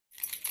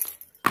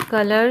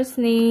Colors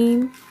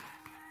name: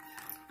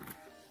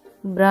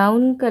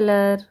 brown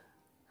color,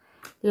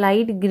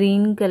 light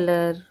green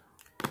color,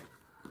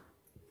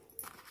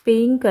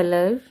 pink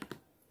color,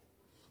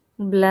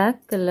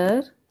 black color,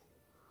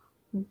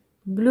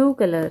 blue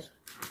color.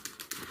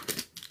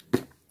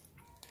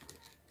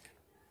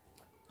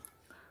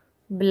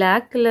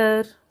 Black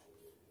color,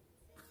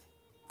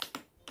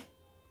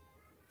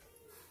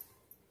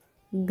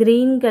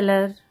 green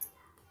color,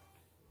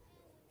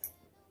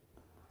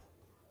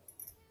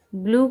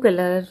 blue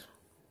color,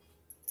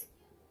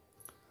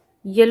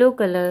 yellow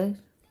color,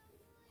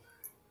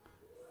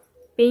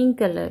 pink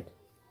color.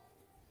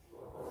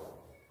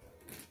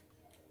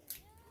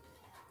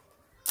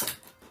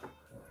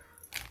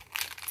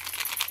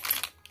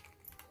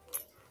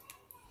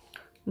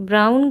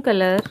 Brown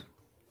color,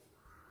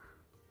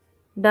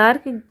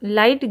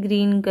 light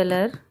green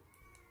color,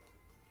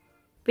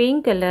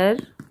 pink color,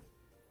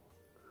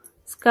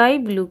 sky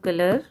blue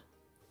color,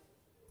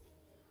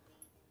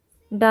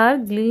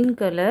 dark green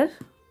color,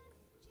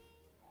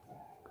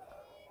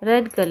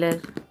 red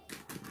color.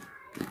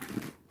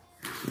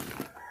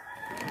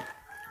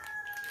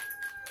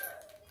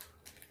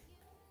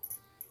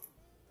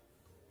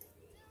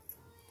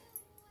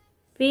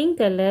 Pink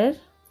color,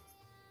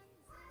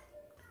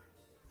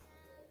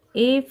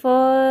 A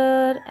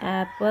for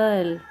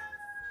apple,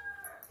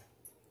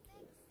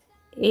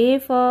 A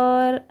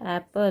for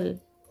apple,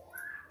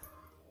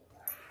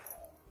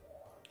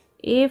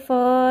 A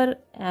for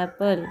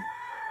apple,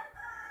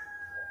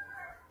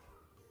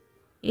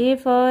 A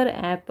for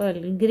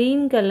apple.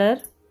 Green color,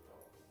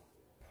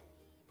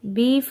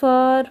 B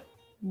for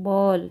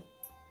ball,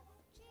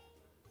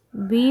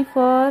 B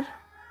for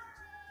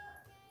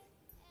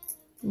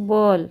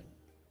ball,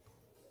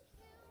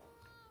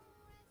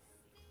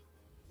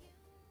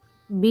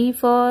 B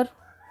for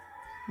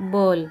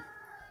ball.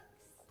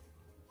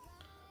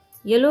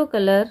 Yellow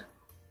color,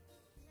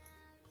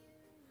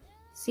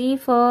 C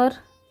for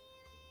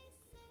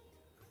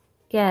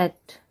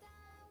cat,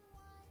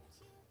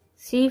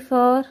 C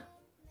for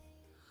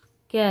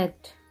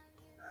cat.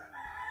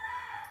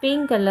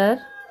 Pink color,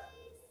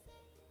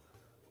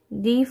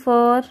 D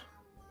for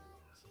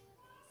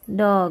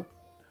dog,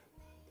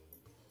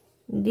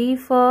 D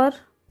for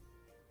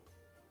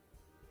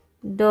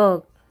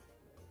dog.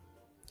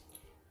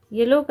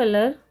 Yellow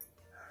color,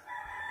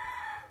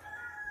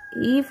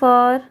 E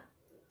for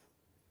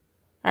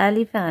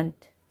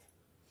elephant,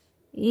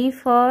 E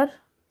for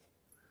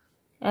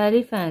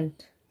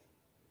elephant.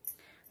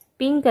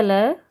 Pink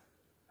color,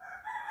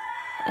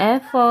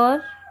 F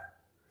for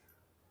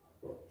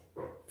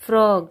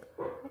frog,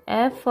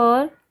 F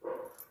for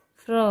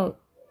frog.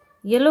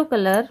 Yellow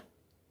color,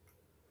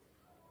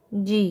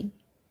 G,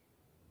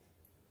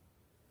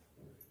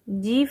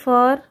 G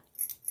for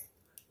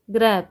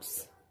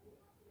grapes.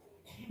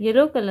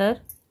 Yellow color,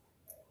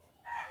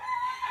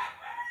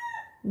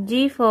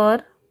 G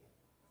for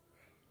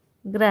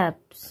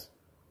grapes.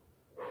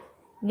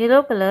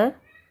 Yellow color,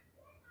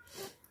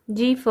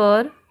 G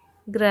for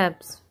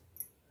grapes.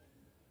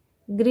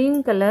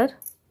 Green color,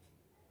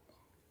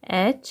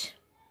 H,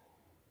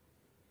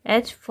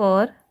 H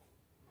for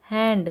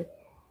hand,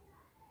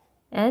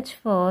 H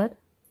for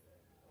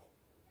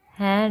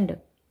hand.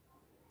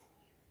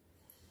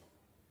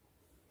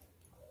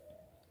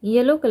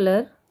 Yellow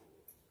color,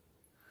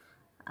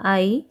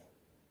 I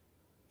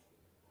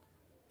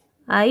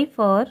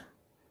for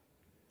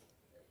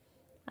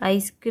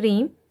ice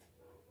cream,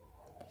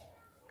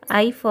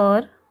 I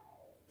for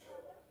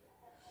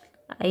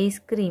ice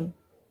cream,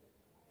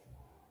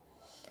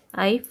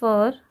 I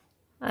for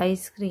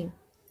ice cream.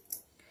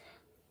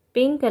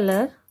 Pink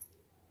color,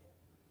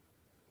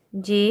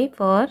 J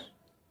for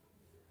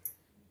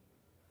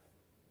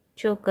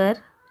joker,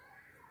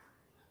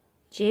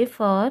 J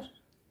for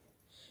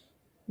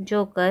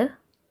joker,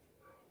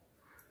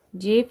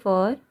 J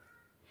for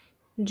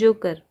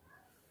joker.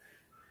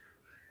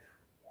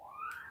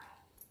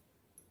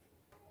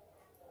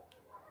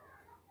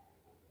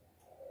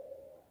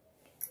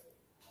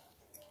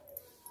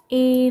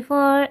 A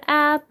for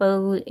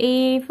apple,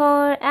 A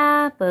for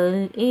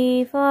apple,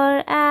 A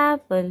for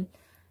apple.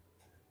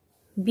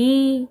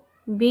 B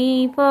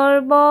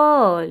for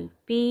ball,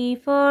 B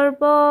for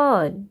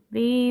ball,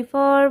 B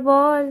for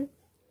ball.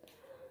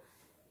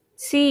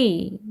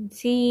 C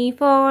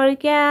for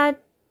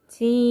cat,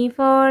 C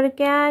for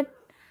cat,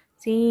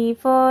 C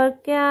for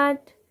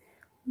cat.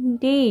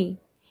 D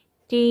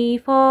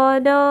for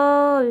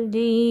doll,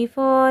 D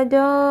for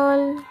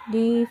doll,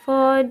 D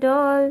for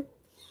doll.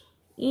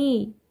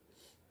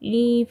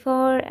 E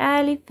for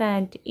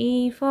elephant,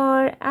 E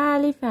for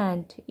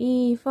elephant,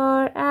 E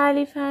for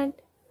elephant.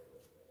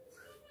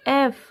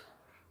 F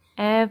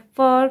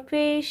for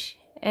fish,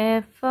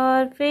 F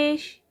for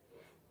fish,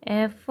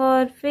 F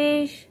for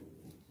fish.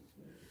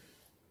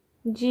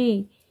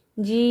 G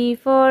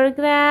for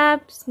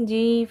grapes,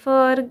 G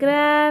for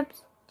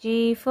grapes,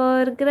 G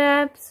for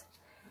grapes.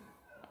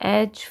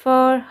 H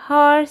for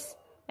horse,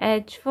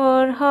 H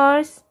for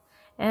horse,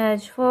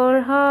 H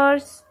for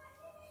horse.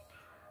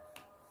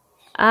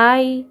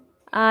 I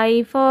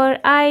I for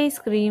ice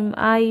cream,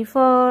 I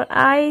for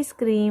ice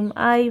cream,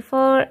 I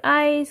for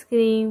ice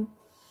cream.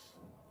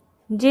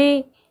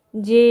 J,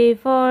 J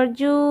for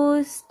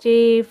juice,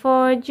 J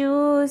for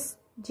juice,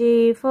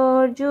 J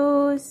for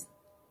juice.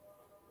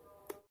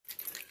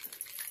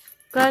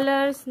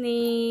 Colors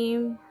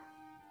name: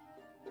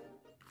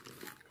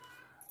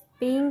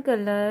 pink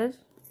color,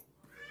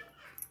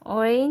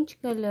 orange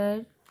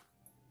color,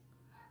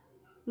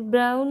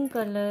 brown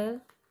color,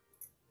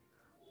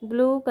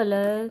 blue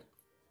color,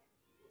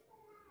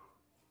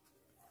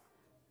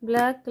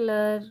 black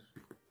color,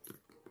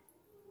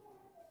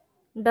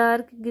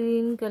 dark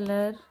green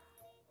color,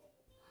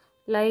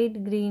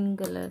 light green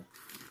color.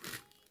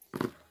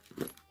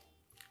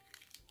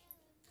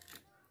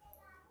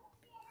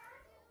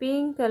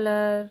 Pink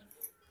color,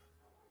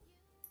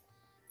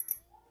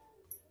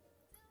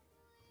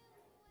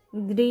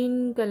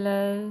 green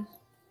color,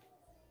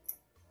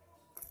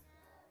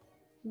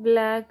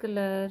 black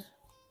color,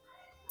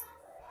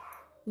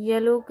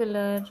 yellow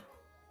color,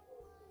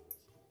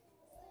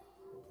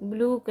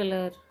 blue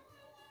color.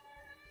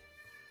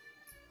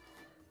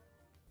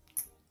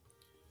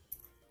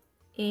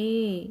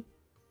 A,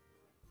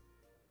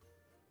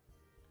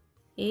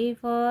 A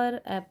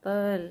for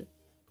apple.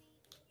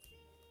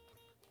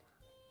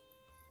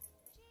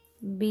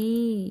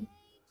 B,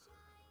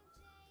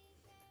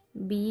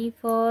 B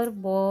for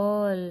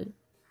ball.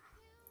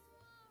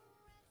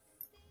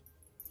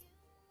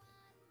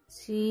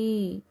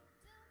 C,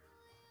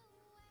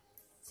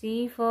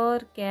 C for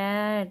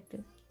cat.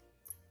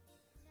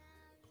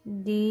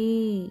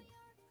 D,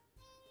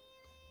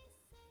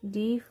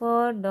 D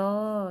for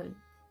doll.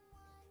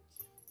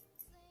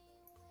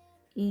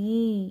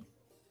 E,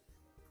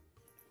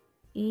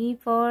 E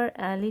for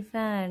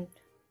elephant.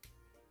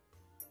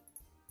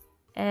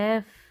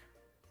 F,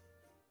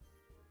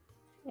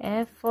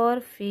 F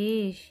for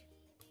fish.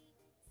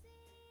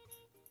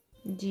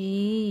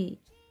 G,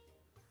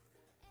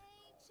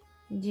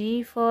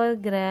 G for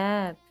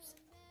grapes.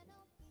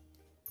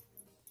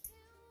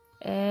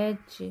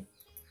 H,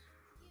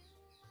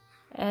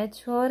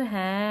 H for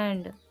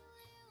hand.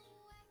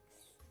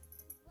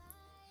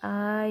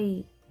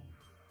 I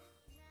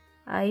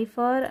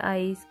for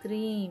ice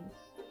cream.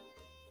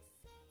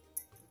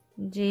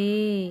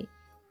 J,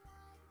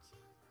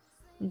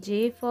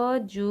 J for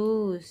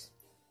juice.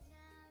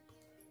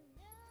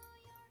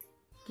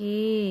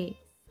 K,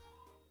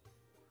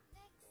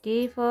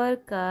 K for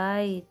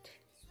kite.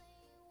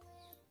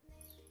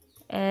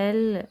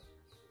 L,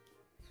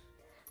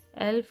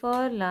 L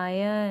for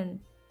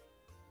lion.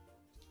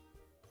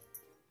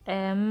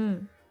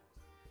 M,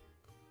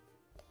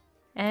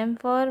 M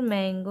for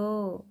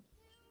mango.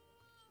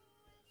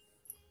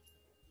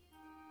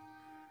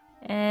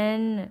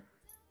 N,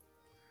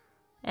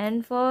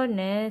 N for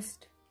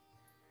nest.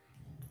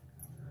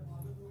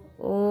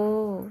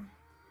 O,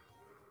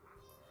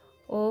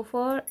 O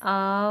for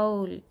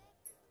owl.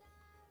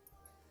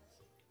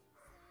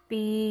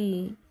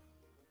 P,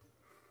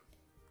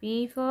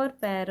 P for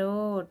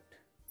parrot.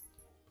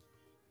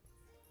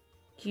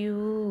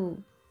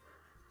 Q,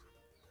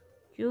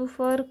 Q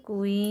for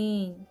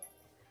queen.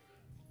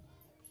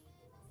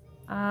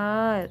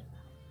 R,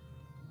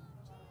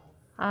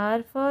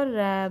 R for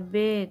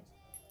rabbit.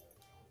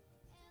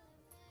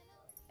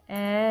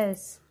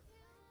 S,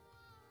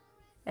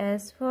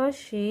 S for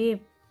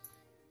sheep.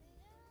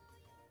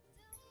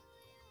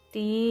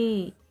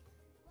 T,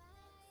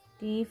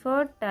 T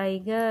for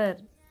tiger.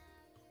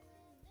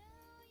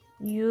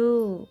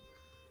 U,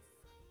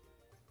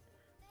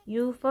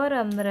 U for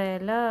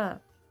umbrella.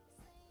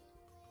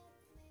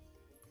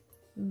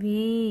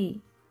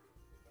 V,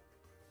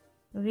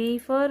 V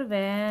for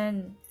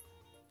van.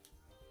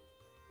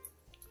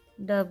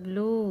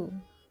 W,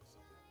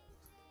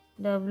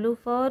 W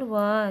for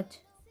watch.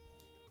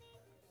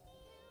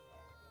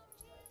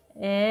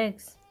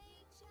 X,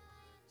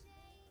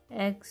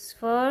 X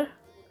for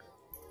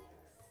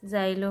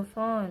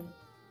xylophone.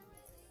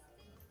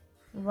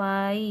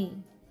 Y,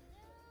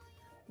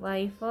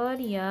 Y for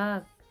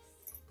yak.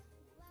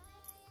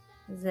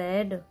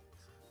 Z,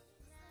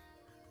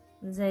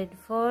 Z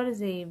for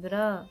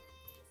zebra.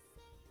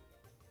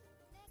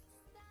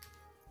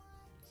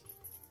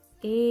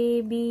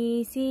 A,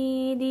 B,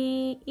 C,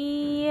 D,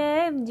 E,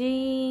 F,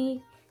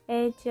 G,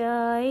 H,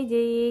 I,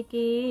 J,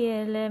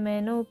 K, L, M,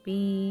 N, O,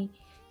 P,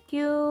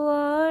 Q,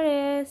 R,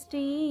 S, T,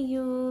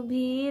 U,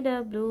 V,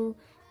 W,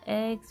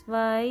 X,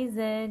 Y,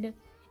 Z.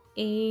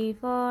 A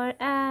for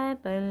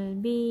apple,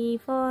 B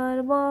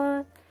for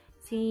ball,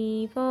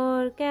 C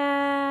for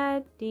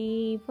cat,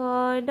 D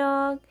for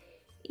dog,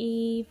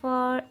 E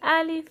for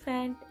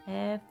elephant,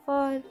 F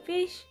for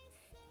fish,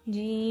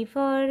 G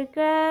for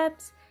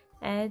grapes,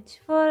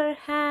 H for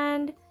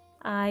hand,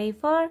 I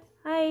for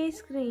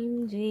ice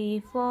cream,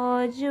 J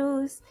for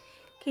juice,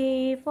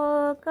 K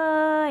for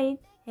kite,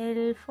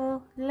 L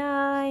for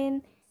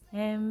lion,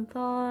 M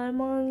for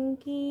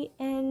monkey,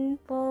 N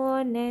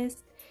for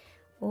nest,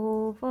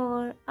 O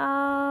for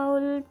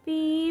owl,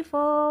 P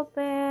for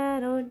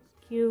parrot,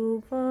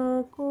 Q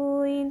for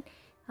queen,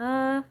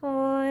 R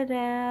for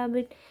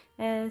rabbit,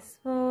 S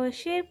for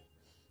ship,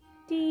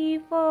 T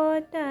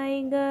for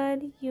tiger,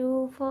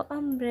 U for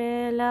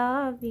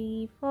umbrella,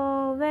 V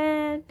for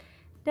van,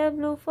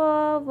 W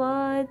for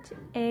watch,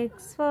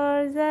 X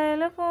for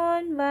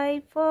xylophone,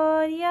 Y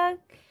for yak,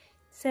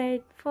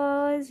 Z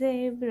for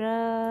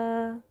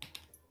zebra.